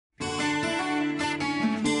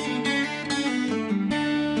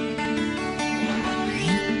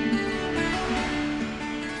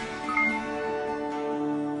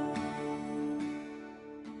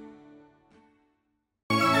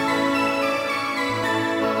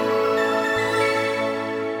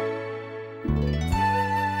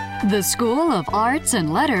The School of Arts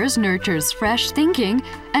and Letters nurtures fresh thinking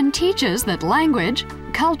and teaches that language,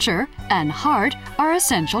 culture, and heart are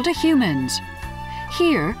essential to humans.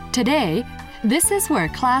 Here, today, this is where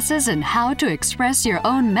classes in how to express your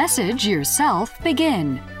own message yourself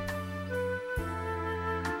begin.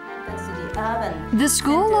 The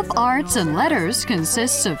School of Arts and Letters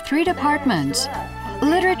consists of 3 departments: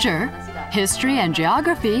 Literature, History and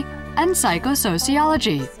Geography, and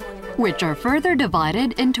Psychosociology, which are further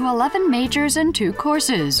divided into 11 majors and 2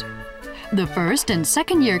 courses. The first and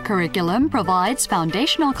second year curriculum provides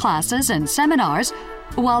foundational classes and seminars,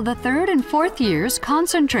 while the third and fourth years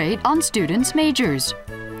concentrate on students' majors.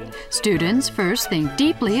 Students first think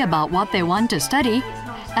deeply about what they want to study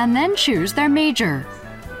and then choose their major.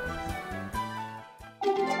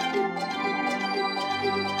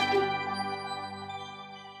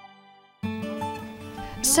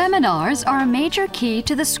 Seminars are a major key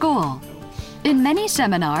to the school. In many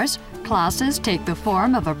seminars, classes take the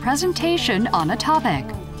form of a presentation on a topic.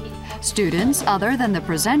 Students other than the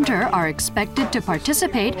presenter are expected to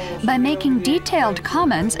participate by making detailed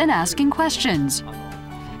comments and asking questions.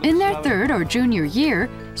 In their third or junior year,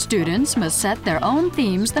 students must set their own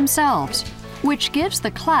themes themselves, which gives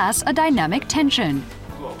the class a dynamic tension.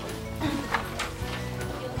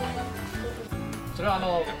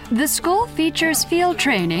 The school features field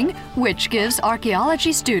training, which gives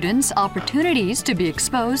archaeology students opportunities to be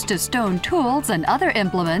exposed to stone tools and other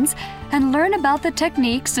implements and learn about the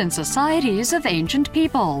techniques and societies of ancient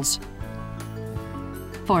peoples.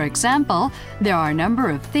 For example, there are a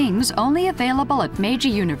number of things only available at Meiji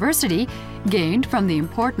University gained from the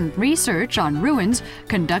important research on ruins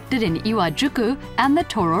conducted in Iwajuku and the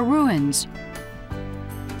Toro ruins.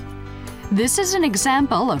 This is an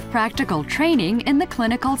example of practical training in the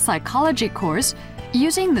clinical psychology course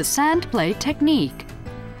using the sand play technique.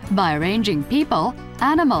 By arranging people,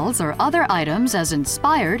 animals, or other items as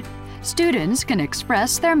inspired, students can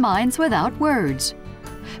express their minds without words.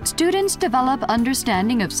 Students develop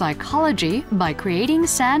understanding of psychology by creating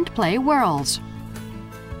sand play worlds.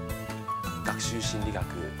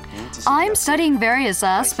 I'm studying various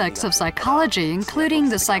aspects of psychology, including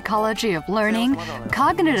the psychology of learning,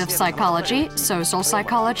 cognitive psychology, social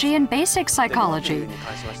psychology, and basic psychology.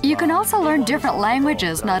 You can also learn different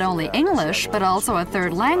languages, not only English, but also a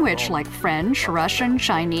third language like French, Russian,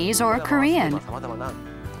 Chinese, or Korean.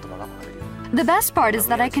 The best part is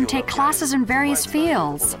that I can take classes in various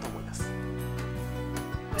fields.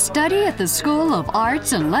 Study at the School of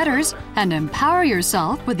Arts and Letters and empower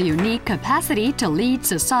yourself with the unique capacity to lead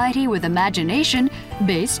society with imagination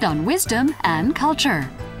based on wisdom and culture.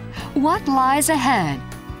 What lies ahead?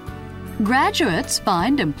 Graduates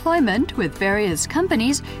find employment with various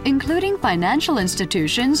companies, including financial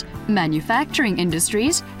institutions, manufacturing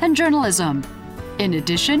industries, and journalism. In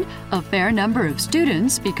addition, a fair number of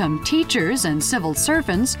students become teachers and civil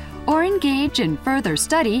servants or engage in further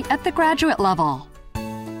study at the graduate level.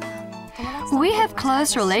 We have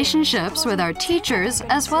close relationships with our teachers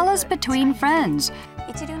as well as between friends.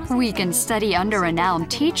 We can study under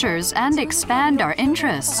renowned teachers and expand our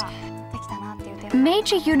interests.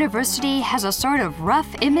 Meiji University has a sort of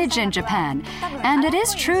rough image in Japan, and it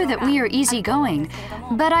is true that we are easygoing,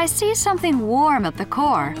 but I see something warm at the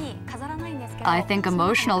core. I think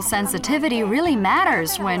emotional sensitivity really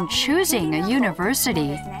matters when choosing a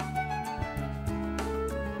university.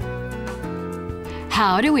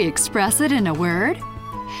 How do we express it in a word?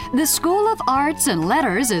 The School of Arts and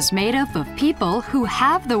Letters is made up of people who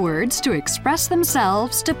have the words to express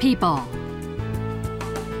themselves to people.